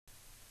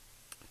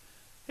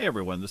Hey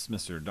everyone, this is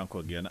Mr. Dunkel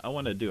again. I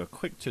want to do a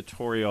quick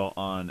tutorial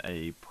on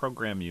a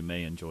program you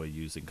may enjoy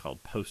using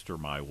called Poster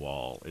My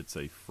Wall. It's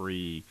a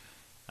free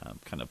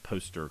kind of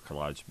poster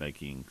collage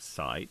making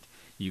site.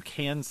 You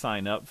can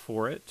sign up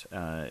for it.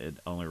 It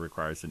only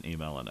requires an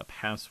email and a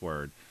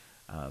password.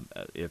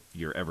 If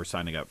you're ever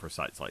signing up for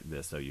sites like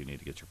this, though, you need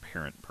to get your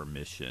parent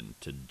permission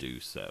to do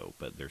so,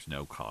 but there's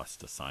no cost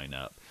to sign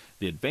up.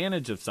 The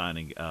advantage of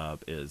signing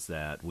up is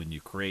that when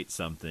you create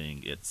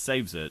something, it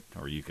saves it,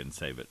 or you can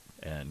save it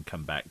and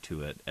come back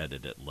to it,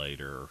 edit it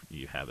later.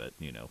 You have it,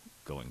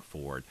 going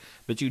forward.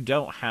 But you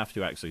don't have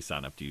to actually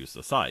sign up to use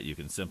the site. You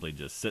can simply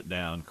just sit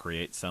down,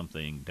 create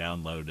something,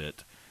 download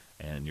it,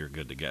 and you're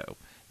good to go.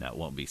 Now, it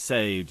won't be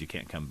saved. You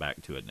can't come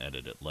back to it and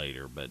edit it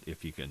later. But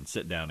if you can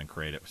sit down and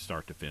create it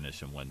start to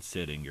finish in one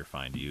sitting, you're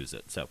fine to use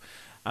it. So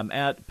I'm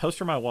at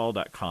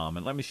postermywall.com,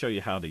 and let me show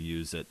you how to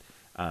use it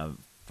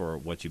for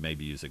what you may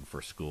be using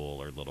for school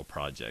or little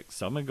projects.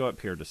 So I'm going to go up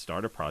here to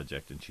start a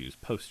project and choose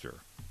poster.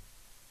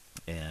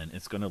 And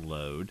it's going to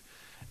load.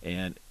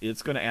 And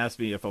it's going to ask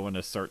me if I want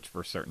to search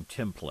for certain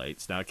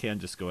templates. Now I can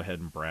just go ahead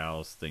and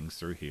browse things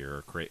through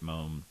here, create my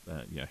own,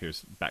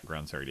 here's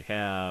backgrounds I already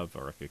have,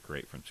 or I could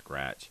create from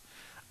scratch.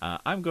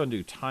 I'm going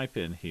to type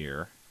in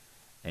here,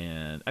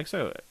 and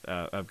actually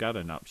I've got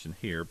an option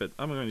here, but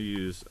I'm going to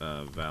use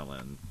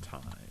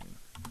Valentine.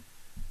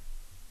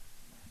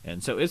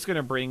 And so it's going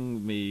to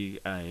bring me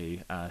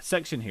a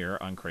section here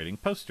on creating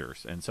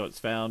posters. And so it's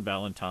found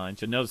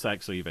Valentine's. You'll notice I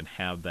actually even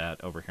have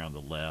that over here on the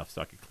left,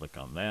 so I can click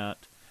on that.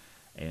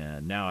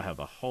 And now I have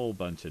a whole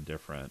bunch of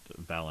different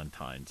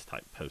Valentine's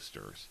type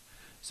posters.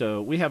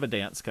 So we have a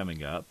dance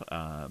coming up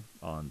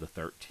on the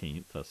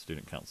 13th, a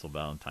Student Council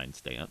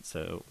Valentine's Dance.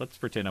 So let's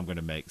pretend I'm going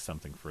to make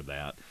something for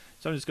that.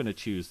 So I'm just going to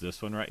choose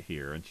this one right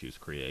here and choose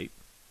Create.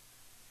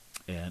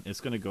 And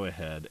it's going to go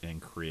ahead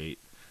and create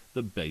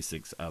the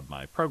basics of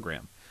my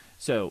program.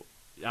 So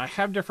I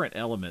have different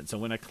elements,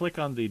 and when I click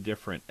on the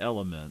different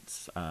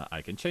elements,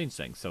 I can change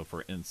things. So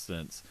for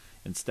instance,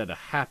 instead of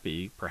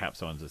happy,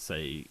 perhaps I want to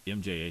say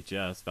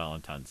MJHS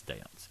Valentine's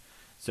Dance.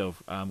 So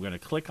I'm going to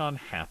click on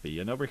happy,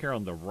 and over here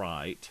on the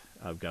right,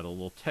 I've got a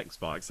little text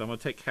box. I'm going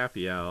to take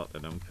happy out,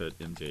 and I'm going to put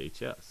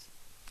MJHS.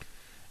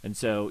 And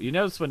so you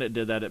notice when it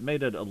did that, it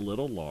made it a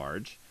little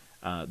large.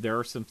 There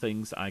are some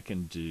things I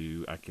can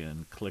do. I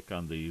can click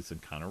on these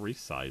and kind of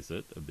resize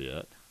it a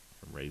bit,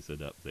 raise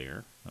it up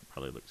there. That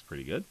probably looks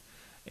pretty good.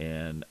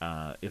 And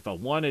if I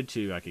wanted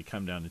to, I could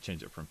come down and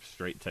change it from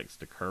straight text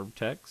to curved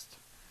text.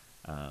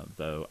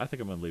 Though I think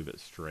I'm going to leave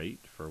it straight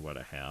for what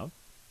I have.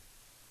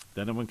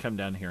 Then I'm going to come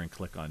down here and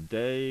click on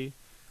day.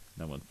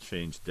 And I'm going to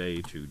change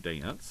day to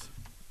dance.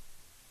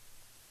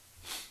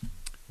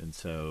 And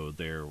so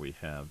there we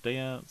have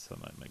dance. I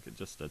might make it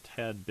just a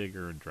tad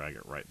bigger and drag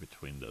it right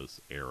between those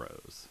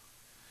arrows.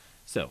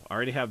 So I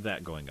already have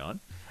that going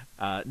on.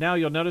 Now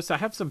you'll notice I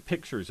have some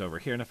pictures over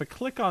here. And if I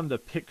click on the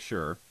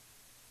picture,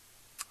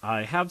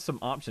 I have some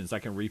options. I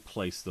can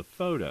replace the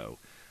photo.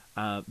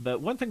 But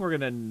one thing we're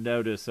going to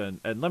notice,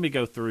 and let me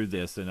go through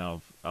this, and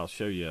I'll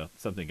show you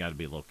something you got to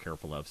be a little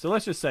careful of. So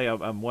let's just say I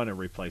want to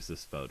replace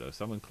this photo.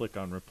 So I'm going to click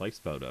on Replace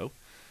Photo.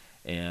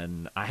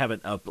 And I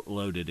haven't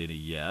uploaded any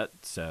yet,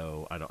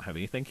 so I don't have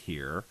anything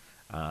here.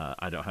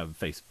 I don't have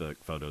Facebook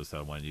photos that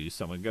I want to use.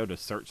 So I'm going to go to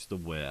Search the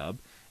Web,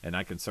 and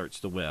I can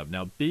search the web.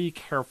 Now be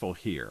careful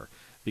here,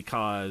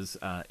 because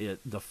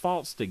it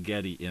defaults to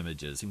Getty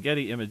Images, and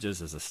Getty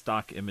Images is a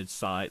stock image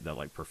site that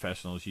like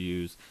professionals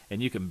use,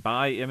 and you can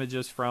buy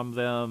images from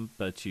them,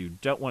 but you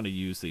don't want to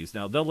use these.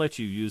 Now they'll let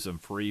you use them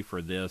free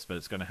for this, but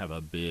it's going to have a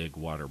big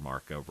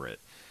watermark over it,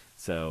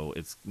 so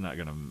it's not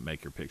going to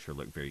make your picture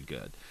look very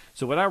good.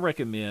 So what I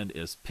recommend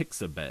is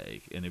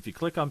Pixabay, and if you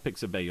click on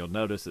Pixabay, you'll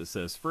notice it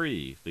says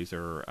free. These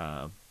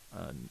are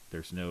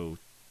there's no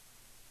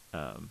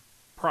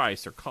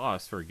price or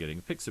cost for getting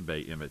a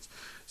Pixabay image.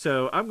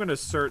 So I'm going to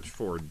search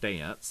for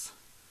dance,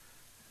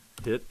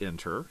 hit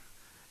enter,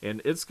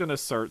 and it's going to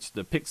search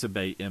the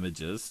Pixabay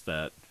images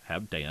that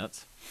have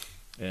dance,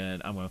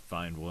 and I'm going to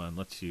find one.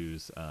 Let's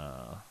use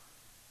I'm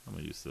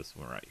going to use this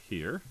one right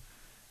here,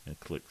 and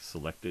click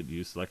selected,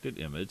 use selected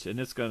image, and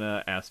it's going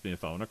to ask me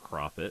if I want to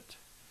crop it,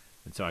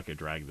 and so I could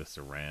drag this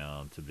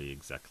around to be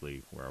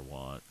exactly where I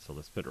want. So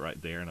let's put it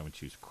right there, and I'm going to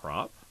choose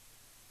crop.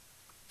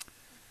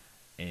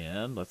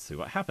 And let's see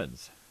what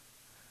happens.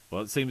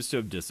 Well, it seems to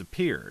have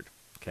disappeared.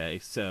 Okay,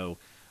 so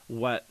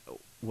what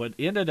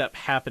ended up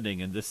happening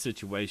in this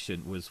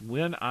situation was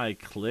when I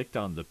clicked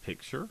on the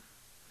picture,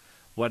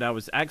 what I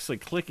was actually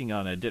clicking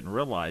on, I didn't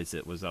realize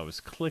it, was I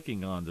was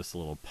clicking on this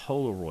little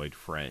Polaroid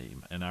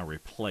frame, and I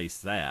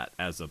replaced that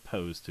as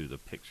opposed to the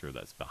picture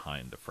that's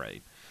behind the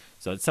frame.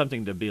 So it's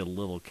something to be a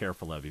little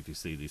careful of if you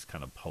see these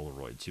kind of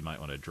Polaroids. You might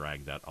want to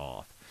drag that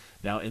off.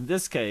 Now, in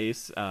this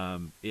case,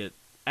 it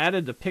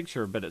added the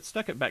picture, but it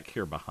stuck it back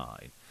here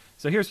behind.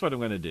 So here's what I'm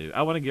going to do.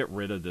 I want to get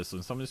rid of this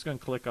one, so I'm just going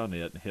to click on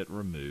it and hit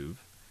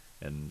remove,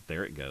 and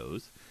there it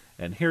goes.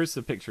 And here's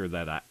the picture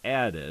that I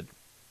added,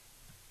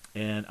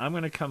 and I'm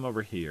going to come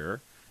over here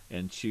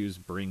and choose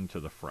bring to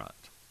the front.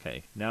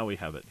 Okay, now we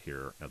have it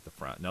here at the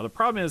front. Now the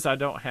problem is I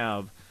don't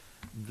have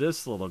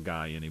this little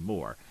guy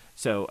anymore.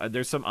 So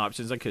there's some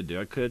options I could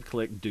do. I could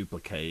click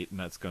duplicate, and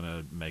that's going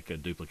to make a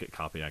duplicate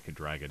copy. I could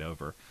drag it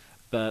over.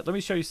 But let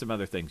me show you some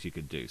other things you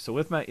could do. So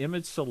with my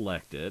image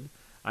selected,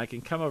 I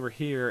can come over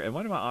here, and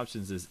one of my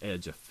options is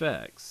edge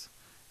effects.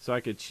 So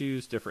I could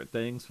choose different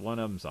things. One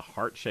of them is a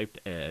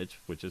heart-shaped edge,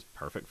 which is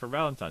perfect for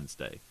Valentine's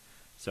Day.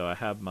 So I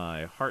have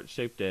my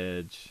heart-shaped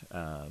edge,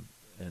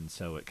 and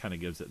so it kind of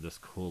gives it this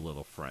cool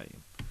little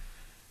frame.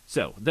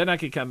 So then I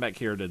could come back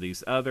here to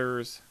these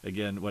others.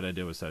 Again, what I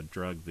did was I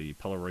drug the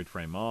Polaroid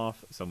frame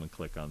off. Someone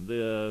click on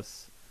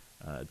this,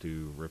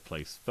 do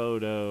replace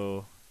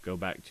photo, go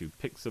back to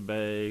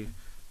Pixabay.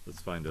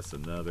 Let's find us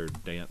another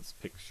dance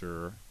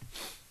picture.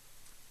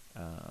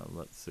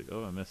 Let's see.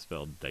 Oh, I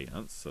misspelled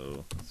dance,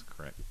 so let's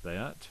correct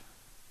that.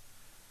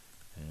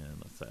 And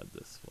let's add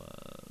this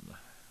one.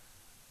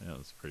 Yeah,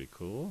 that's pretty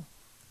cool.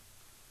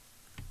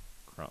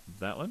 Crop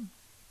that one.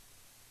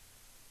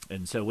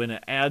 And so when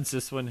it adds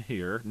this one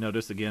here,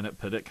 notice again it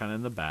put it kind of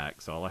in the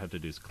back, so all I have to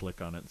do is click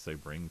on it and say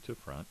bring to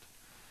front.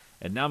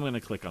 And now I'm going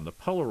to click on the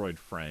Polaroid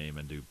frame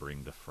and do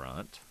bring to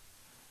front.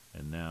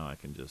 And now I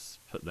can just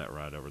put that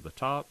right over the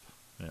top,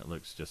 and it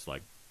looks just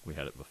like we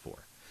had it before.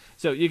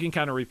 So you can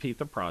kind of repeat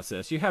the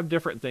process. You have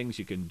different things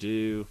you can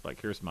do,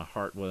 like here's my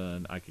heart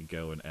one. I could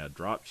go and add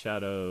drop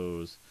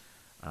shadows.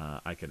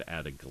 I could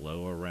add a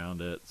glow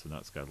around it, so now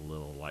it's got a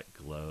little light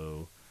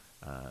glow.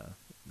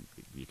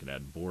 You can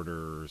add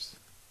borders.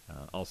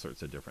 All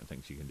sorts of different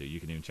things you can do. You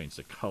can even change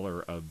the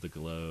color of the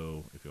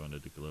glow if you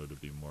wanted the glow to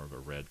be more of a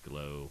red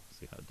glow.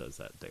 See how it does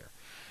that there.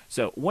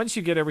 So once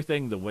you get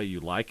everything the way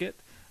you like it,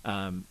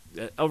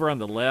 over on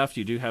the left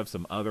you do have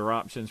some other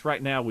options.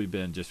 Right now we've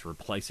been just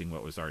replacing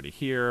what was already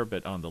here,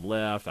 but on the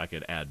left I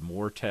could add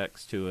more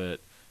text to it,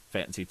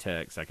 fancy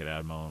text. I could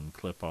add my own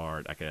clip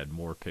art. I could add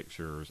more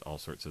pictures, all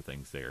sorts of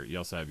things there. You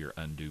also have your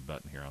undo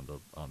button here on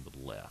the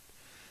left.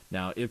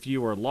 Now if you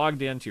were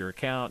logged into your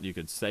account, you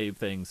could save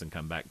things and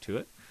come back to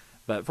it.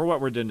 But for what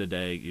we're doing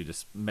today, you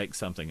just make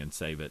something and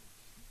save it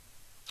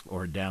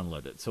or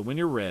download it. So when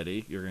you're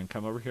ready, you're going to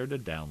come over here to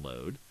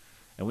download.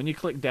 And when you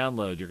click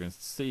download, you're going to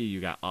see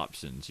you got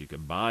options. You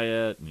can buy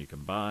it and you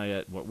can buy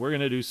it. What we're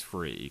going to do is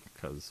free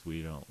because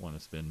we don't want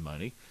to spend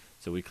money.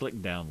 So we click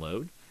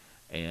download,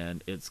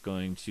 and it's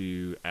going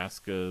to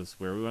ask us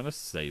where we want to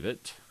save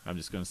it. I'm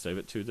just going to save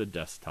it to the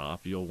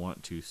desktop. You'll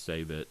want to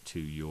save it to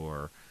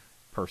your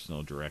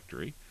personal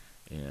directory.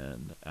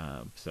 And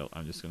so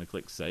I'm just going to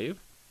click save.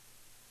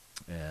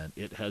 And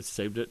it has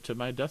saved it to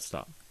my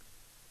desktop.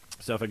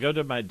 So if I go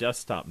to my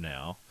desktop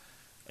now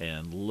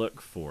and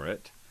look for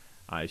it,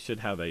 I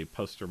should have a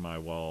Poster My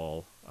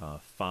Wall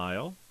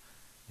file.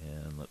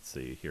 And let's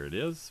see, here it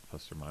is,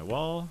 Poster My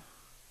Wall.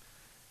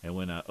 And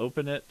when I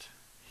open it,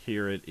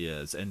 here it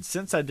is. And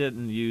since I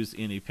didn't use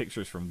any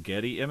pictures from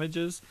Getty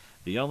Images,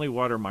 the only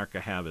watermark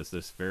I have is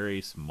this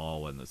very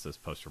small one that says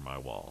Poster My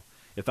Wall.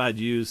 If I'd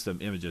used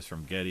some images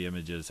from Getty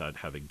Images, I'd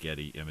have a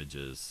Getty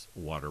Images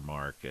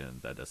watermark,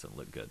 and that doesn't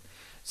look good.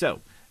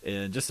 So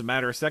in just a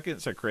matter of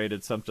seconds, I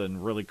created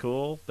something really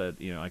cool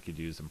that I could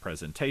use in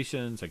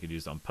presentations. I could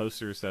use on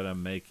posters that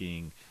I'm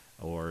making,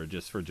 or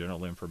just for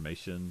general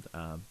information.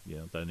 That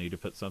I need to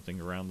put something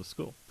around the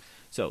school.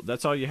 So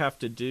that's all you have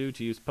to do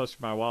to use Poster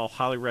My Wall.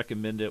 Highly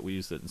recommend it. We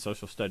use it in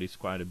social studies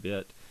quite a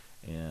bit.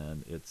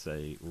 And it's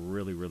a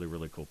really, really,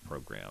 really cool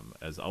program.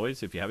 As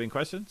always, if you have any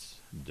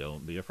questions,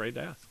 don't be afraid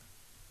to ask.